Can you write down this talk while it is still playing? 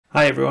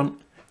Hi everyone,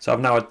 so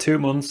I've now had 2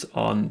 months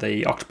on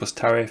the Octopus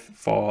tariff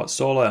for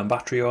solar and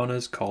battery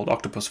owners called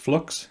Octopus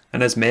Flux,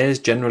 and as May is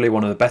generally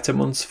one of the better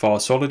months for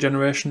solar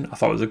generation, I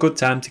thought it was a good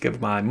time to give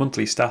my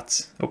monthly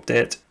stats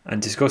update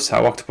and discuss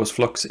how Octopus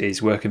Flux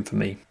is working for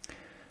me.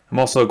 I'm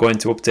also going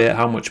to update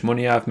how much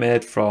money I've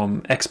made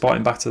from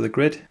exporting back to the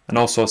grid and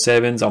also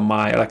savings on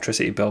my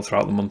electricity bill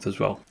throughout the month as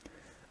well.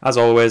 As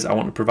always, I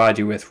want to provide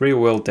you with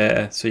real-world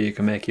data so you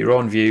can make your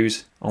own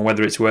views on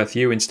whether it's worth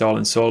you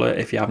installing solar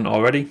if you haven't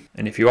already.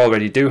 And if you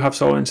already do have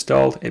solar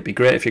installed, it'd be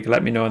great if you could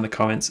let me know in the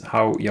comments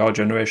how your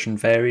generation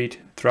varied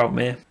throughout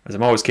May, as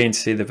I'm always keen to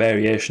see the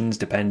variations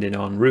depending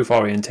on roof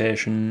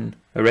orientation,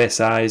 array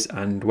size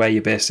and where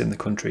you're based in the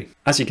country.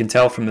 As you can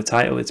tell from the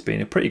title, it's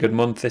been a pretty good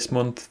month this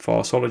month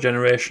for solar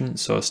generation,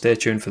 so stay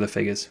tuned for the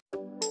figures.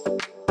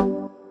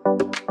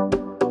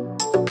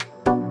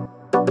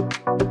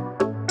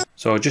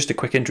 So just a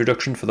quick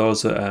introduction for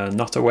those that are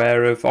not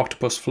aware of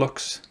Octopus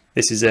Flux.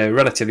 This is a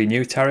relatively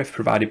new tariff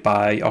provided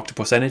by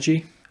Octopus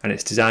Energy, and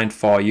it's designed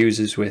for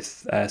users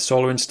with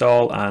solar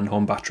install and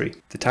home battery.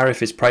 The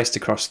tariff is priced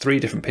across 3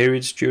 different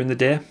periods during the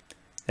day.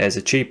 There's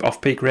a cheap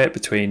off-peak rate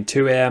between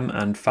 2 AM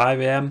and 5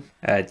 AM,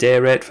 a day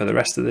rate for the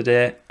rest of the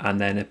day,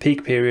 and then a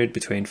peak period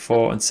between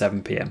 4 and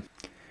 7 PM.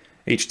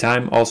 Each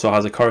time also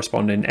has a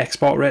corresponding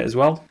export rate as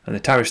well, and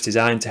the tariff is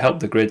designed to help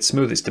the grid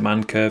smooth its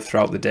demand curve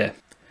throughout the day,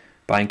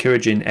 by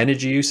encouraging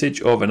energy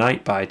usage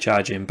overnight by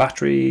charging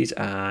batteries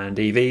and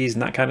EVs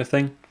and that kind of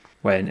thing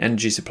when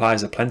energy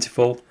supplies are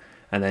plentiful,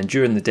 and then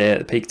during the day at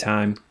the peak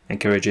time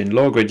encouraging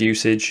low grid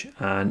usage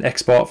and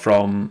export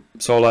from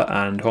solar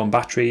and home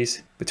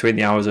batteries between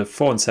the hours of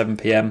 4 and 7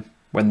 PM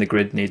when the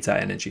grid needs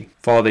that energy.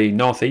 For the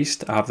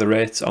northeast, I have the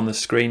rates on the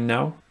screen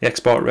now. The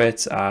export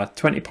rates are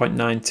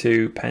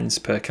 20.92 pence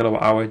per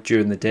kilowatt hour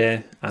during the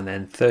day and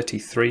then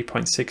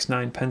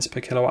 33.69 pence per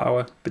kilowatt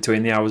hour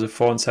between the hours of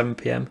 4 and 7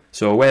 PM.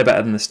 So way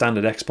better than the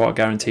standard export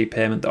guarantee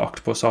payment that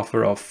Octopus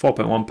offer of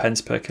 4.1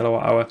 pence per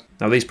kilowatt hour.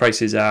 Now these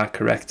prices are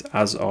correct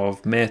as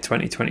of May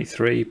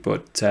 2023,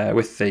 but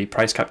with the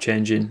price cap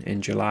changing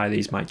in July,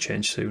 these might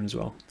change soon as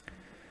well.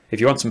 If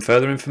you want some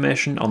further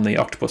information on the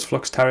Octopus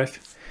Flux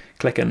tariff,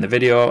 click on the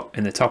video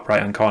in the top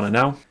right hand corner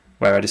now,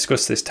 where I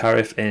discuss this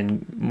tariff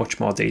in much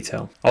more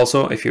detail.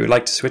 Also, if you would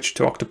like to switch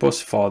to Octopus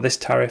for this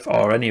tariff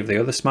or any of the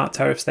other smart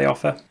tariffs they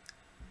offer,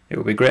 it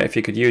would be great if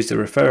you could use the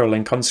referral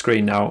link on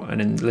screen now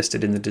and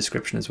listed in the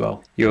description as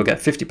well. You will get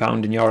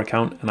 £50 in your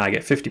account and I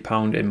get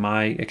 £50 in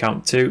my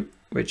account too,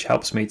 which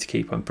helps me to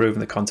keep improving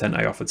the content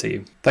I offer to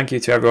you. Thank you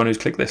to everyone who's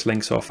clicked this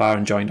link so far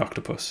and joined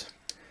Octopus.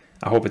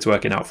 I hope it's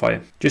working out for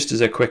you. Just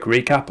as a quick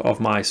recap of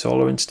my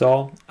solar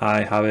install,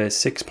 I have a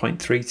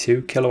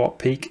 6.32 kilowatt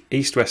peak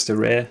east-west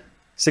array,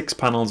 6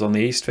 panels on the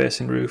east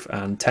facing roof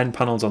and 10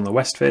 panels on the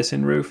west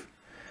facing roof.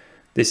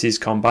 This is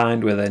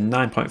combined with a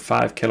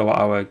 9.5 kilowatt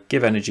hour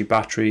GivEnergy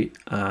battery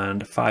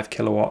and 5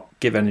 kilowatt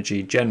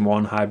GivEnergy Gen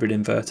 1 hybrid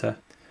inverter.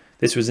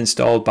 This was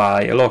installed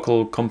by a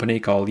local company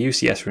called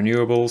UCS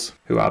Renewables,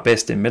 who are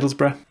based in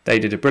Middlesbrough. They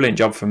did a brilliant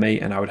job for me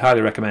and I would highly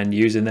recommend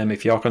using them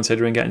if you're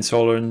considering getting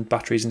solar and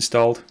batteries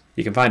installed.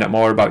 You can find out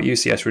more about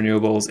UCS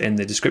Renewables in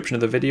the description of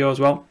the video as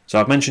well. So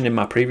I've mentioned in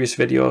my previous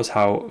videos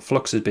how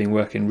Flux has been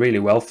working really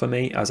well for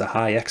me as a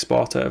high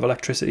exporter of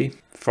electricity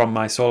from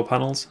my solar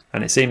panels,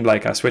 and it seemed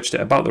like I switched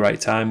at about the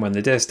right time when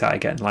the days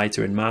started getting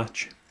lighter in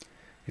March.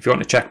 If you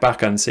want to check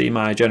back and see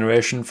my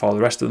generation for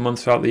the rest of the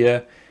month throughout the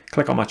year,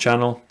 click on my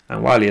channel,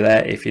 and while you're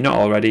there, if you're not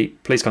already,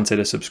 please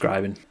consider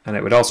subscribing. And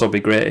it would also be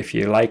great if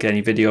you like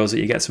any videos that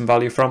you get some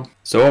value from.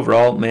 So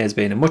overall, May has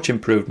been a much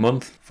improved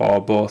month for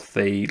both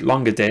the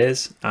longer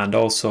days and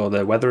also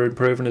the weather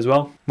improving as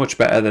well. Much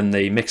better than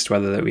the mixed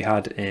weather that we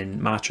had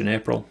in March and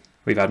April.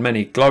 We've had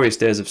many glorious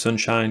days of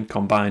sunshine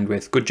combined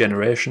with good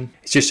generation.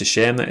 It's just a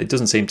shame that it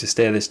doesn't seem to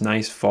stay this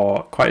nice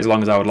for quite as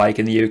long as I would like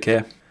in the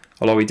UK.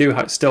 Although we do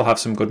still have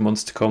some good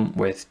months to come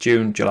with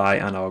June, July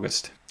and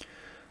August.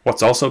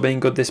 What's also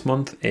been good this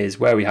month is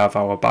where we have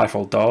our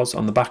bifold doors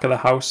on the back of the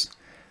house.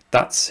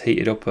 That's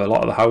heated up a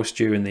lot of the house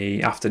during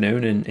the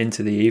afternoon and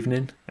into the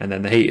evening, and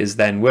then the heat has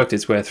then worked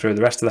its way through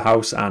the rest of the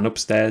house and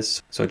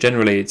upstairs. So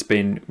generally it's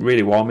been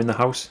really warm in the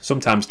house,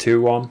 sometimes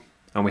too warm,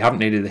 and we haven't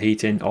needed the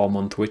heating all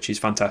month, which is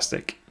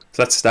fantastic.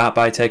 So let's start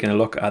by taking a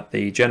look at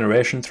the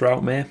generation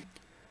throughout May.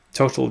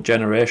 Total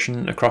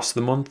generation across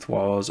the month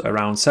was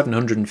around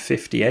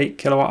 758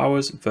 kilowatt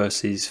hours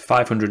versus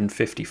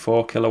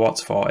 554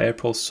 kilowatts for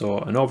April, so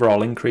an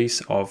overall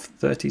increase of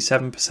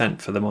 37%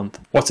 for the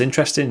month. What's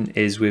interesting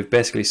is we've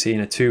basically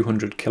seen a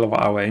 200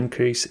 kilowatt hour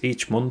increase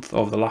each month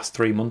over the last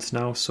 3 months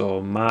now.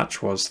 So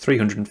March was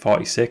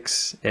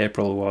 346,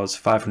 April was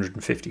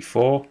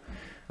 554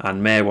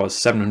 and May was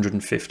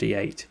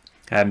 758.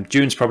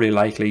 June's probably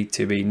likely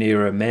to be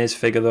nearer May's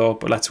figure though,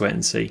 but let's wait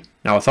and see.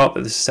 Now I thought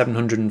that this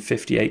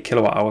 758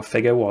 kilowatt hour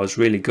figure was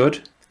really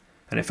good,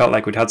 and it felt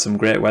like we'd had some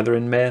great weather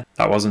in May.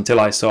 That was until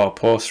I saw a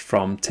post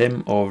from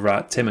Tim over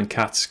at Tim and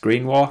Kat's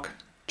Green Walk.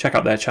 Check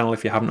out their channel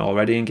if you haven't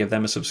already and give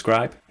them a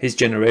subscribe. His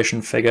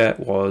generation figure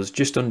was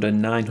just under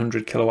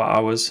 900 kilowatt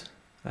hours,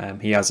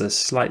 He has a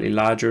slightly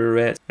larger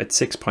array at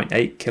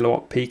 6.8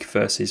 kilowatt peak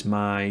versus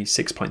my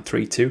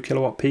 6.32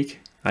 kilowatt peak.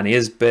 And he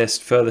is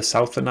based further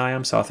south than I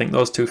am, so I think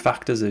those two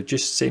factors have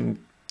just seemed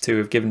to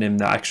have given him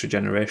that extra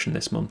generation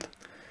this month.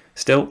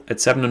 Still, at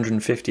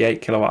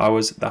 758 kilowatt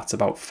hours, that's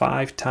about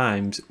 5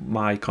 times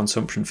my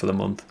consumption for the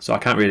month, so I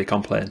can't really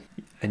complain.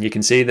 And you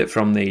can see that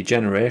from the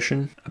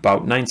generation,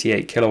 about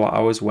 98 kilowatt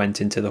hours went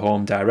into the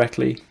home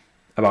directly,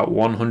 about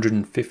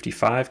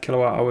 155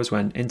 kilowatt hours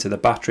went into the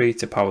battery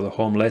to power the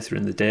home later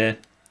in the day,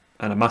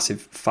 and a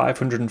massive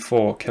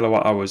 504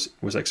 kilowatt hours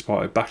was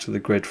exported back to the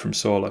grid from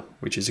solar,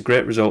 which is a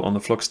great result on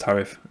the Flux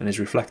tariff and is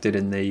reflected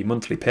in the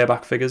monthly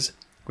payback figures,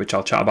 which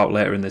I'll chat about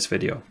later in this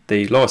video.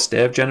 The lowest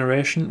day of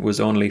generation was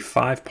only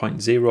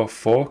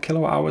 5.04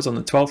 kilowatt hours on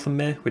the 12th of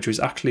May, which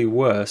was actually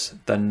worse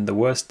than the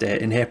worst day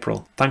in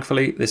April.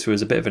 Thankfully, this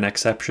was a bit of an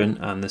exception,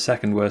 and the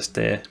second worst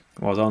day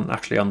was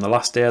actually on the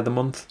last day of the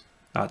month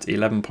at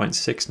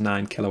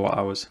 11.69 kilowatt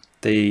hours.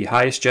 The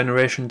highest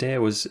generation day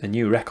was a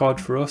new record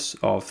for us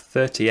of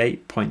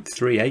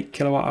 38.38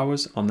 kilowatt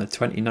hours on the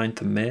 29th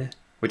of May,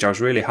 which I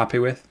was really happy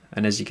with.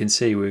 And as you can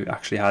see, we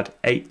actually had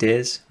 8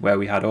 days where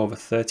we had over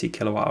 30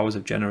 kilowatt hours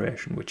of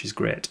generation, which is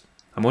great.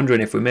 I'm wondering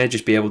if we may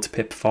just be able to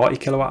pip 40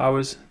 kilowatt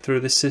hours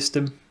through this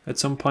system at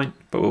some point,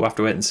 but we'll have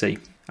to wait and see.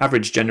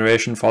 Average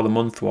generation for the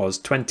month was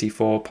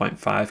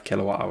 24.5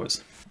 kilowatt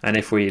hours. And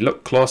if we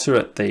look closer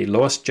at the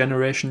lowest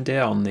generation day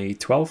on the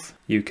 12th,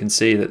 you can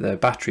see that the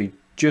battery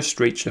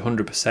just reached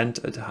 100%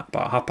 at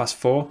about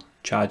 4:30,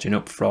 charging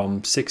up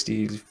from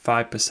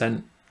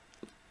 65%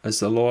 as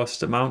the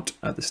lowest amount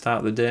at the start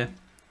of the day.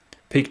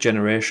 Peak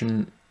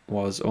generation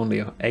was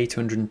only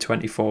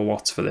 824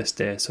 watts for this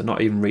day, so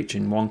not even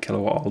reaching 1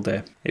 kilowatt all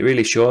day. It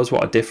really shows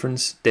what a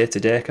difference day to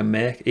day can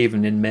make,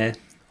 even in May.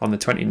 On the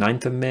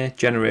 29th of May,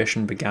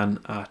 generation began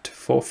at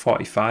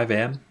 4:45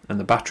 AM and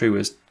the battery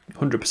was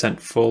 100%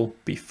 full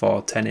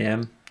before 10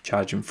 AM,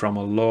 charging from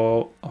a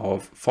low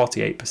of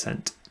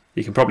 48%.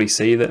 You can probably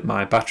see that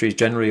my battery is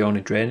generally only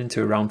draining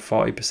to around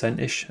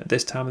 40%-ish at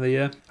this time of the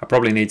year. I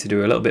probably need to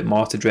do a little bit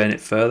more to drain it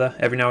further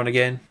every now and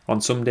again on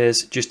some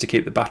days, just to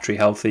keep the battery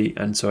healthy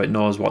and so it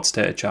knows what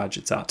state of charge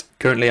it's at.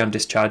 Currently I'm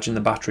discharging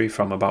the battery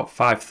from about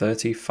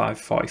 5:30,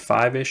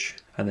 5:45ish,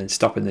 and then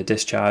stopping the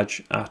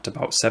discharge at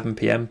about 7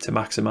 PM to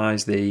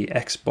maximise the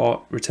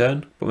export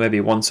return. But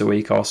maybe once a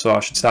week or so I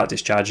should start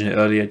discharging it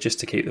earlier just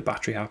to keep the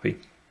battery happy.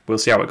 We'll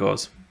see how it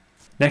goes.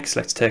 Next,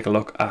 let's take a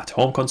look at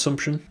home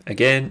consumption.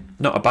 Again,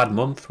 not a bad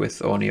month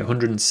with only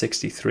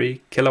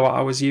 163 kilowatt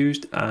hours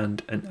used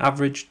and an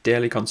average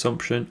daily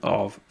consumption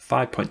of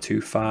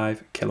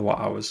 5.25 kilowatt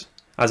hours.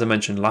 As I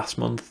mentioned last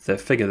month, the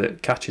figure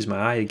that catches my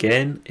eye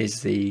again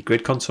is the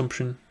grid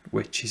consumption,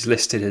 which is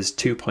listed as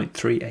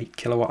 2.38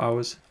 kilowatt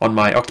hours. On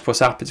my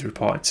Octopus app, it's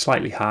reported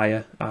slightly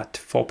higher at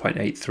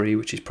 4.83,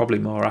 which is probably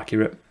more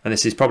accurate. And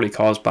this is probably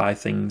caused by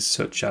things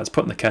such as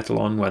putting the kettle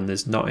on when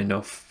there's not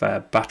enough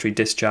battery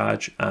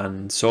discharge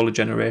and solar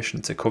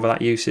generation to cover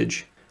that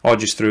usage, or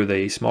just through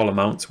the small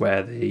amounts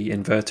where the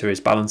inverter is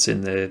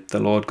balancing the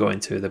load going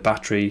to the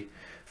battery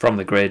from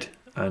the grid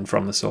and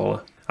from the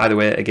solar. Either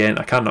way, again,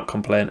 I cannot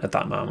complain at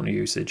that amount of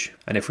usage.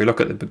 And if we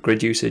look at the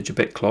grid usage a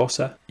bit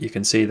closer, you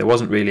can see there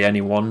wasn't really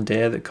any one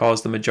day that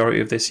caused the majority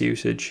of this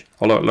usage.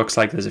 Although it looks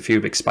like there's a few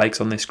big spikes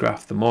on this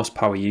graph, the most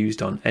power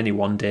used on any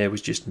one day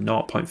was just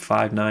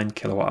 0.59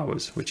 kilowatt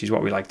hours, which is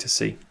what we like to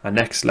see. And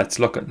next, let's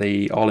look at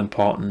the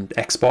all-important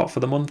export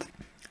for the month.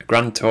 A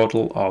grand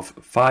total of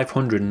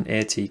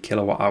 580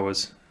 kilowatt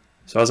hours.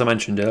 So as I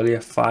mentioned earlier,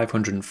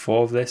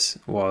 504 of this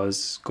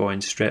was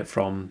going straight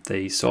from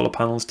the solar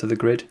panels to the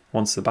grid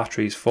once the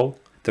battery is full.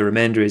 The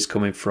remainder is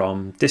coming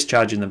from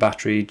discharging the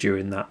battery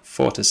during that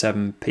 4 to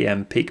 7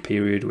 PM peak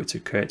period, which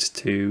equates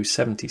to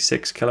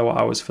 76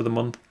 kilowatt hours for the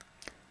month.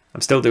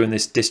 I'm still doing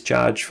this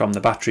discharge from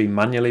the battery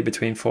manually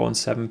between 4 and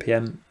 7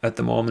 PM at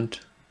the moment,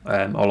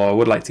 although I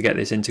would like to get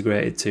this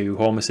integrated to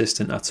Home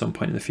Assistant at some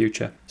point in the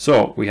future.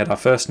 So we had our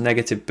first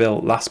negative bill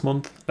last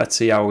month. Let's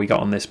see how we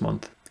got on this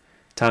month.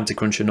 Time to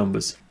crunch the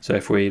numbers. So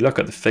if we look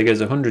at the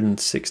figures,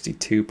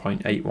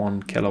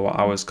 162.81 kilowatt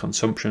hours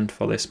consumption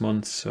for this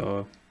month,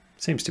 so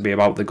seems to be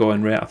about the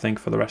going rate I think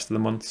for the rest of the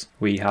months.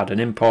 We had an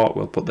import,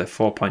 we'll put the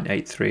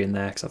 4.83 in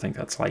there because I think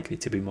that's likely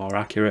to be more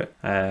accurate,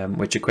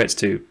 which equates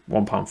to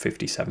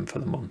 £1.57 for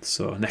the month,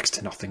 so next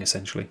to nothing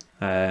essentially.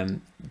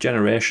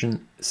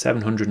 Generation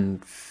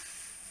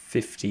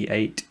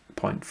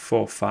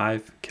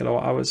 758.45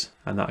 kilowatt hours,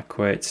 and that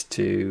equates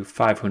to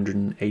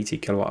 580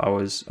 kilowatt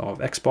hours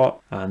of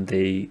export, and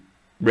the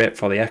rate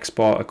for the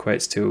export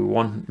equates to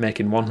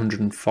making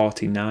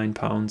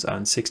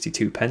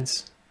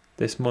 £149.62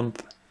 this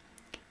month.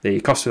 The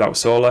cost without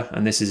solar,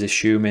 and this is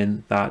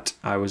assuming that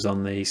I was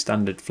on the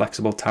standard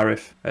flexible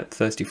tariff at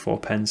 34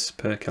 pence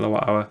per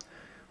kilowatt hour,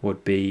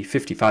 would be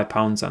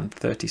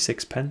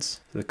 £55.36.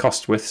 The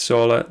cost with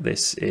solar,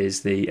 this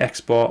is the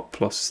export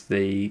plus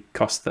the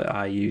cost that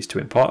I use to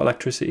import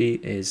electricity,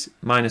 is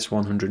minus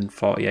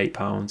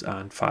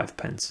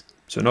 £148.05.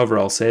 So an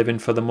overall saving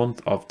for the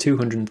month of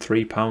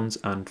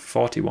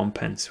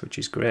 £203.41, which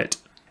is great.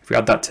 If we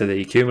add that to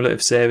the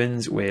cumulative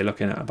savings, we're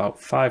looking at about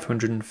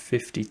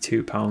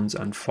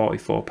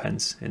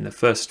 £552.44 in the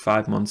first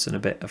 5 months and a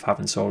bit of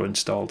having solar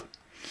installed.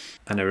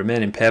 And a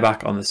remaining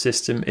payback on the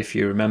system, if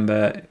you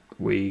remember,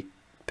 we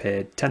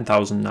paid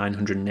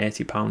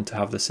 £10,980 to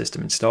have the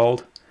system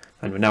installed,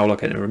 and we're now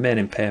looking at a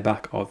remaining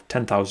payback of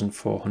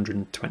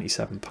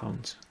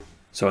 £10,427.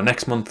 So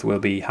next month we'll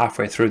be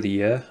halfway through the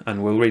year,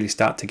 and we'll really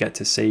start to get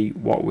to see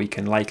what we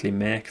can likely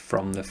make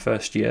from the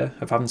first year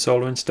of having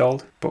solar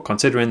installed. But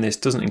considering this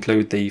doesn't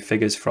include the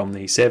figures from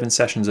the saving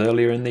sessions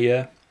earlier in the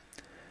year,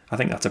 I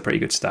think that's a pretty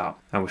good start.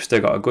 And we've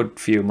still got a good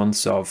few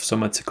months of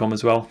summer to come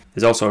as well.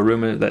 There's also a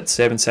rumour that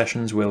saving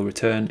sessions will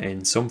return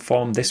in some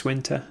form this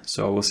winter,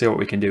 so we'll see what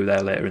we can do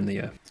there later in the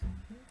year.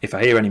 If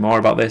I hear any more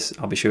about this,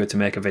 I'll be sure to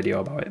make a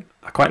video about it.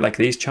 I quite like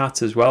these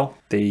charts as well,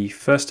 the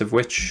first of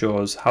which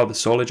shows how the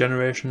solar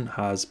generation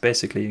has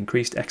basically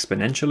increased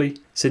exponentially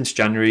since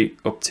January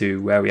up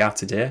to where we are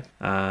today.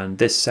 And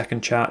this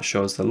second chart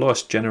shows the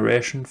lowest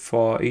generation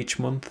for each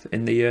month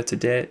in the year to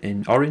date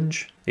in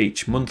orange.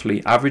 Each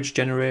monthly average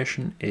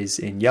generation is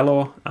in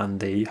yellow,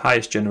 and the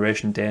highest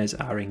generation days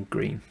are in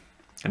green.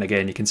 And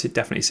again, you can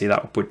definitely see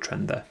that upward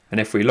trend there.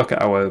 And if we look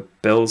at our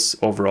bills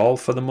overall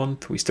for the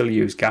month, we still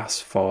use gas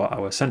for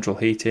our central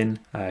heating,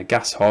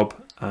 gas hob,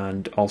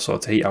 and also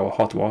to heat our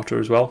hot water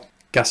as well.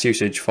 Gas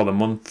usage for the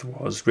month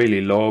was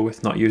really low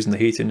with not using the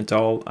heating at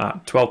all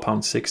at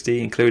 £12.60,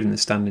 including the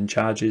standing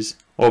charges.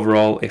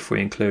 Overall, if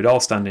we include all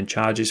standing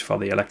charges for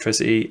the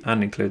electricity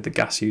and include the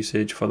gas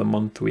usage for the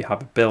month, we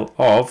have a bill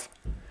of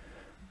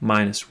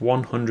minus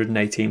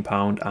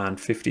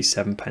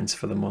 £118.57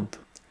 for the month,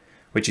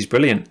 which is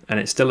brilliant, and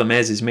it still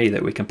amazes me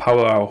that we can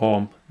power our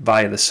home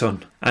via the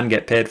sun and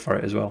get paid for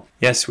it as well.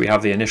 Yes, we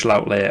have the initial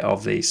outlay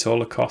of the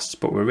solar costs,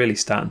 but we're really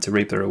starting to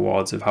reap the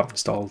rewards of having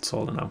installed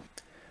solar now.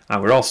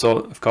 And we're also,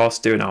 of course,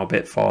 doing our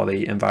bit for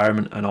the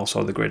environment and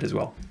also the grid as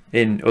well.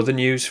 In other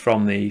news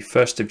from the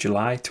 1st of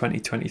July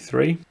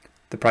 2023,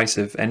 the price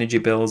of energy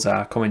bills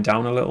are coming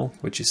down a little,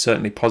 which is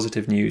certainly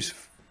positive news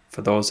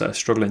for those that are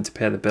struggling to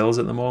pay the bills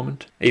at the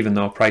moment, even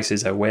though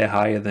prices are way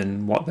higher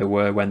than what they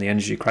were when the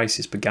energy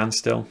crisis began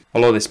still.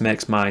 Although this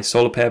makes my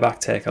solar payback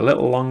take a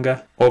little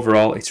longer,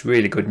 overall it's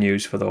really good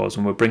news for those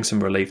and will bring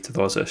some relief to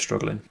those that are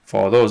struggling.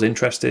 For those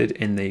interested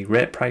in the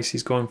rate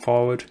prices going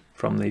forward,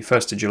 from the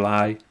 1st of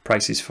July,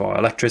 prices for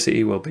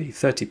electricity will be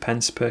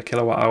 30p per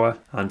kilowatt hour,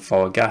 and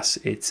for gas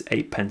it's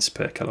 8p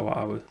per kilowatt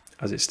hour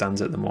as it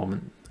stands at the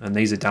moment. And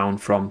these are down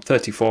from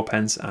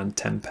 34p and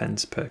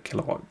 10p per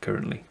kilowatt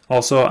currently.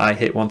 Also, I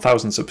hit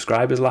 1,000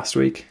 subscribers last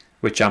week,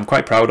 which I'm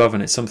quite proud of,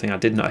 and it's something I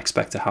did not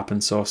expect to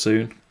happen so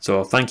soon.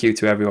 So thank you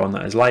to everyone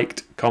that has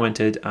liked,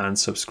 commented and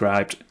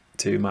subscribed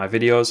to my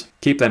videos.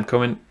 Keep them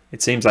coming.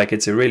 It seems like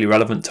it's a really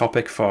relevant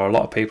topic for a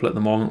lot of people at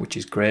the moment, which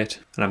is great.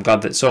 And I'm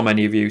glad that so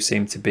many of you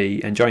seem to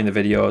be enjoying the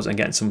videos and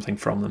getting something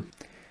from them.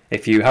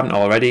 If you haven't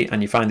already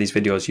and you find these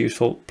videos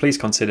useful, please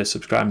consider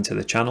subscribing to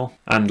the channel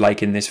and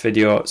liking this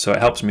video so it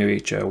helps me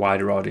reach a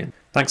wider audience.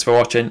 Thanks for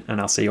watching, and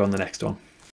I'll see you on the next one.